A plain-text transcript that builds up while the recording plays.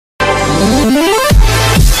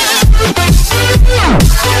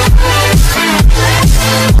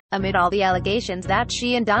amid all the allegations that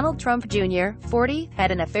she and Donald Trump Jr., 40,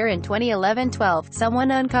 had an affair in 2011-12,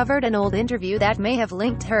 someone uncovered an old interview that may have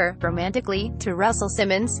linked her, romantically, to Russell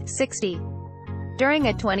Simmons, 60. During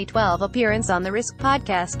a 2012 appearance on the Risk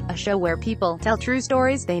podcast, a show where people tell true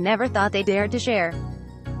stories they never thought they dared to share,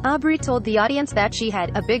 Aubrey told the audience that she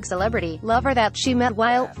had a big celebrity lover that she met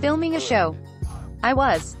while filming a show. "I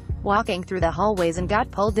was walking through the hallways and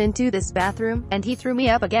got pulled into this bathroom, and he threw me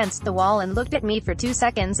up against the wall and looked at me for 2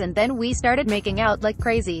 seconds and then we started making out like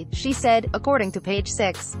crazy," she said, according to Page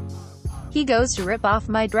 6. "He goes to rip off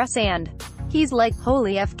my dress and he's like,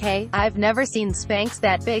 holy FK, I've never seen Spanx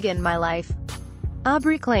that big in my life."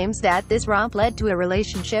 Aubrey claims that this romp led to a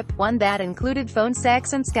relationship, one that included phone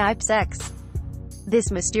sex and Skype sex.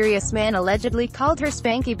 This mysterious man allegedly called her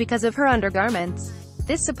Spanky because of her undergarments.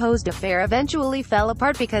 This supposed affair eventually fell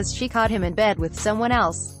apart because she caught him in bed with someone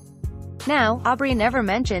else. Now, Aubrey never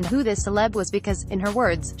mentioned who this celeb was because, in her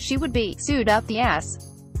words, she would be sued up the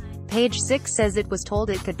ass. Page 6 says it was told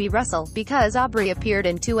it could be Russell, because Aubrey appeared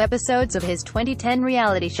in 2 episodes of his 2010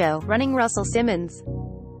 reality show, Running Russell Simmons.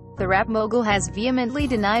 The rap mogul has vehemently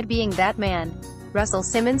denied being that man. Russell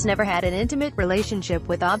Simmons never had an intimate relationship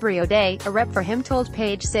with Aubrey O'Day, a rep for him told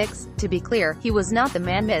Page 6. To be clear, he was not the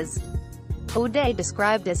man Ms. O'Day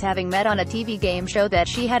described as having met on a TV game show that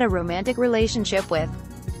she had a romantic relationship with.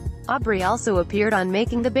 Aubrey also appeared on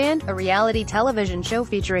Making the Band, a reality television show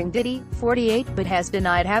featuring Diddy, 48, but has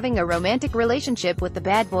denied having a romantic relationship with the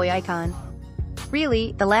bad boy icon.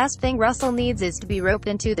 Really, the last thing Russell needs is to be roped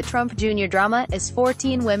into the Trump Jr. drama, as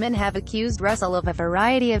 14 women have accused Russell of a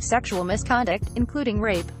variety of sexual misconduct, including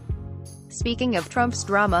rape. Speaking of Trump's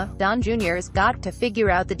drama, Don Jr.'s got to figure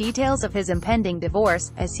out the details of his impending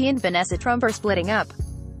divorce, as he and Vanessa Trump are splitting up.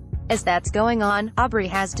 As that's going on, Aubrey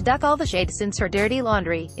has to duck all the shade since her dirty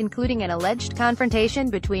laundry, including an alleged confrontation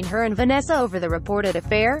between her and Vanessa over the reported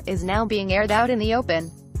affair, is now being aired out in the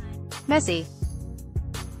open. Messy.